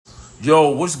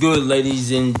Yo, what's good,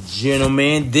 ladies and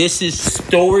gentlemen? This is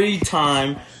story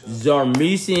time.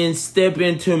 Zarmesian, step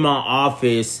into my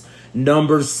office.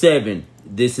 Number 7.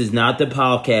 This is not the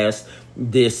podcast.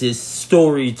 This is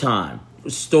story time.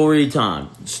 Story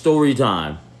time. Story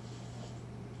time.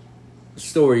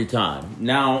 Story time.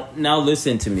 Now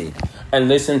listen to me. And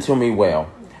listen to me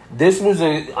well.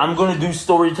 I'm going to do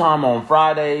story time on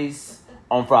Fridays.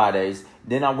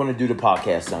 Then I'm going to do the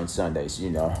podcast on Sundays. You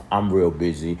know, I'm real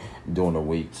busy during the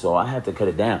week, so I have to cut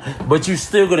it down. But you're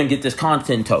still going to get this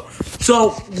content, though.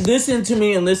 So listen to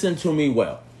me and listen to me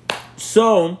well.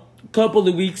 So a couple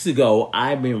of weeks ago,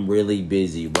 I've been really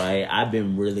busy, right? I've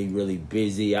been really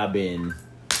busy. I've been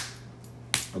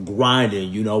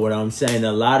grinding, you know what I'm saying?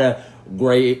 A lot of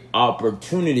great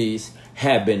opportunities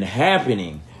have been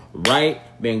happening, right?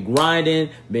 Been grinding,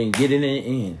 been getting it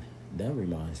in. That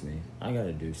reminds me, I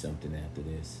gotta do something after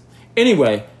this.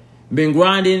 Anyway, been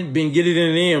grinding, been getting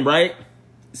it in, right?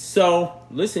 So,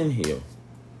 listen here.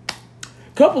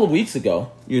 A couple of weeks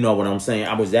ago, you know what I'm saying,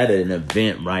 I was at an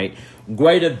event, right?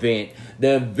 Great event.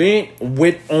 The event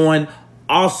went on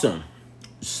awesome.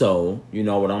 So, you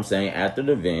know what I'm saying, after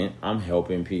the event, I'm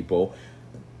helping people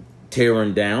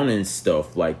tearing down and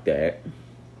stuff like that.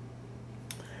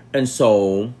 And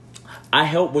so I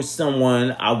helped with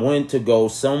someone.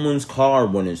 Someone's car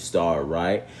wouldn't start,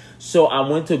 right? So I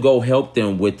went to go help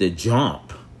them with the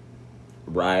jump,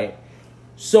 right?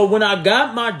 So when I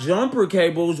got my jumper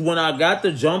cables,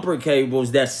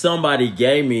 that somebody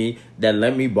gave me, that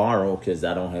let me borrow, because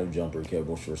I don't have jumper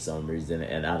cables for some reason,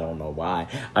 and I don't know why.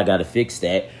 I got to fix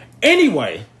that.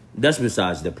 Anyway, that's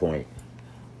besides the point.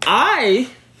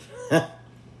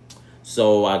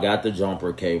 So I got the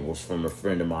jumper cables from a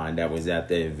friend of mine that was at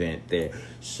the event there.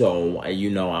 So, you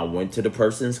know, I went to the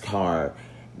person's car,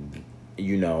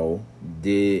 you know,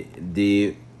 went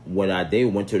to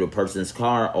the person's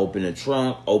car, opened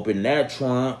that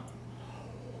trunk.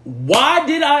 Why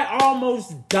did I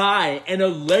almost die and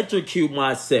electrocute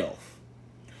myself?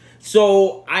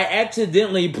 So I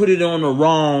accidentally put it on the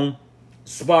wrong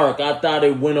spark. I thought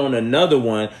it went on another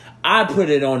one. I put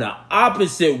it on the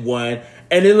opposite one,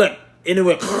 and it went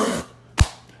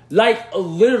like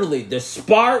literally the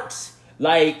sparks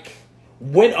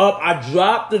went up. I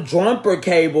dropped the jumper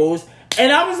cables,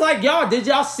 and I was like, y'all, did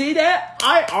y'all see that?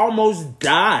 I almost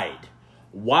died.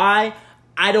 Why?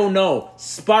 I don't know.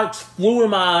 Sparks flew in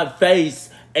my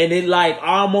face, and it I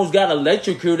almost got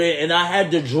electrocuted, and I had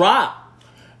to drop.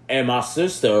 And my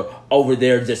sister over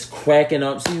there just cracking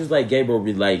up. She was like, Gabriel,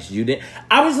 relax. You didn't.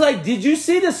 I was like, did you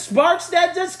see the sparks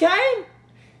that just came?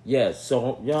 Yeah,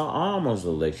 so, y'all, I almost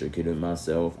electrocuted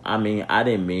myself. I mean, I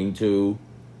didn't mean to.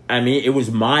 I mean, it was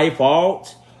my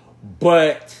fault.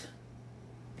 But,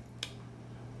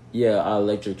 yeah, I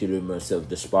electrocuted myself.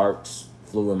 The sparks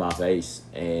flew in my face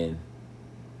and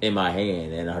in my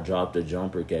hand, and I dropped the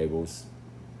jumper cables.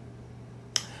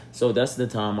 So that's the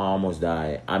time I almost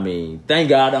died. I mean, thank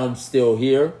God I'm still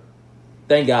here.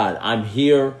 Thank God I'm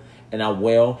here, and I'm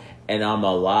well, and I'm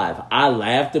alive. I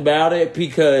laughed about it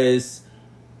because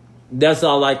that's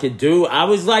all I could do. I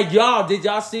was like, y'all, did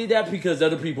y'all see that? Because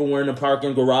other people were in the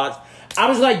parking garage. I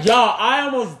was like, y'all, I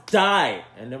almost died.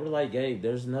 And they were like, hey,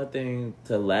 there's nothing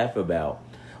to laugh about.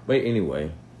 But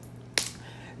anyway,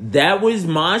 that was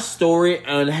my story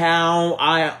on how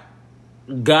I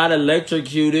got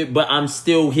electrocuted, but I'm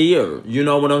still here. You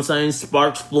know what I'm saying?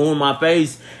 Sparks flew in my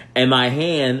face and my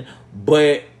hand,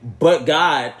 but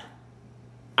God,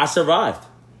 I survived.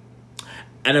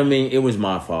 And I mean, it was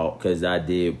my fault because I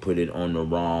did put it on the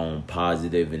wrong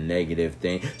positive and negative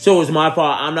thing. So it was my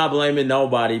fault. I'm not blaming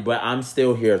nobody, but I'm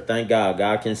still here. Thank God.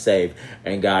 God can save,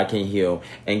 and God can heal,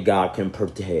 and God can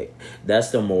protect. That's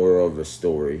the moral of the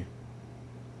story.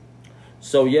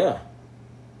 So, yeah.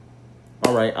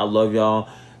 All right. I love y'all.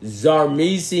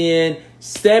 Zarmesian,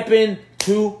 stepping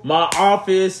to my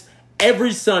office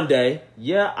every Sunday.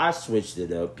 Yeah, I switched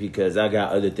it up because I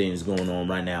got other things going on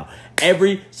right now.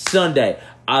 Every Sunday.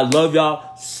 I love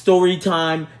y'all. Story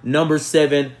time number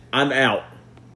 7. I'm out.